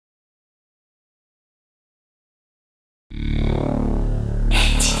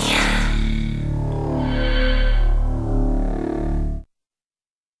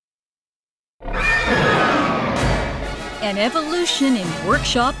An evolution in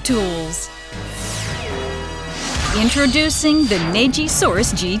workshop tools. Introducing the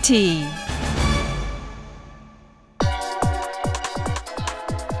Neji-Saurus GT.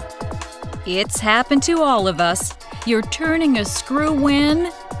 It's happened to all of us. You're turning a screw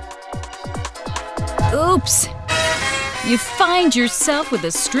when… Oops! You find yourself with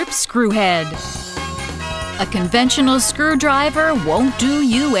a stripped screw head. A conventional screwdriver won't do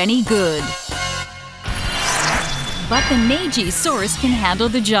you any good. But the Neji-Saurus can handle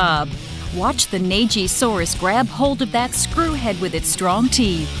the job. Watch the Neji-Saurus grab hold of that screw head with its strong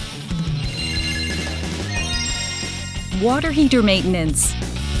teeth. Water heater maintenance.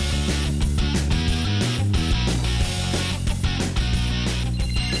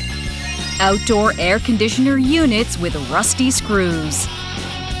 Outdoor air conditioner units with rusty screws.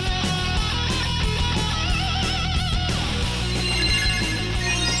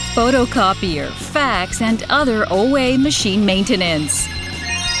 Photocopier, fax, and other OA machine maintenance.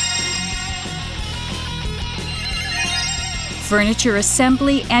 Furniture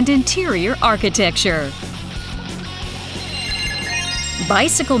assembly and interior architecture.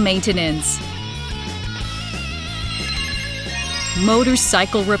 Bicycle maintenance.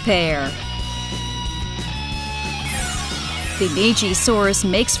 Motorcycle repair. The Neji-Saurus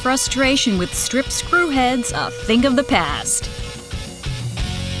makes frustration with stripped screw heads a thing of the past.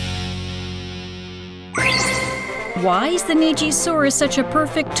 Why is the Neji-Saurus such a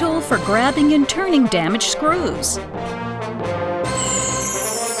perfect tool for grabbing and turning damaged screws?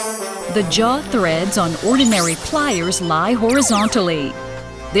 The jaw threads on ordinary pliers lie horizontally.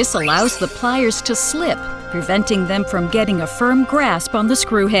 This allows the pliers to slip, preventing them from getting a firm grasp on the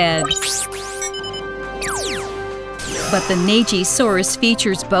screw head. But the Neji-Saurus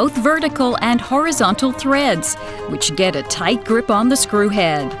features both vertical and horizontal threads, which get a tight grip on the screw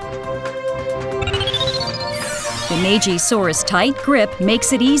head. The Neji-Saurus tight grip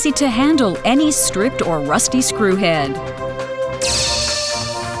makes it easy to handle any stripped or rusty screw head.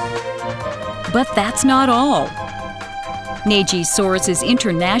 But that's not all. Neji-Saurus's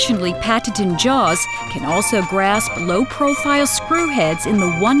internationally patented jaws can also grasp low-profile screw heads in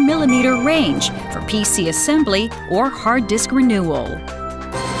the 1 mm range for PC assembly or hard disk renewal.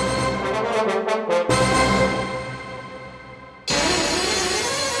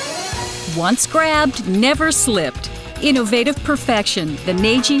 Once grabbed, never slipped. Innovative perfection, the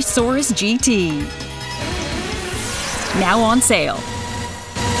Neji-Saurus GT. Now on sale.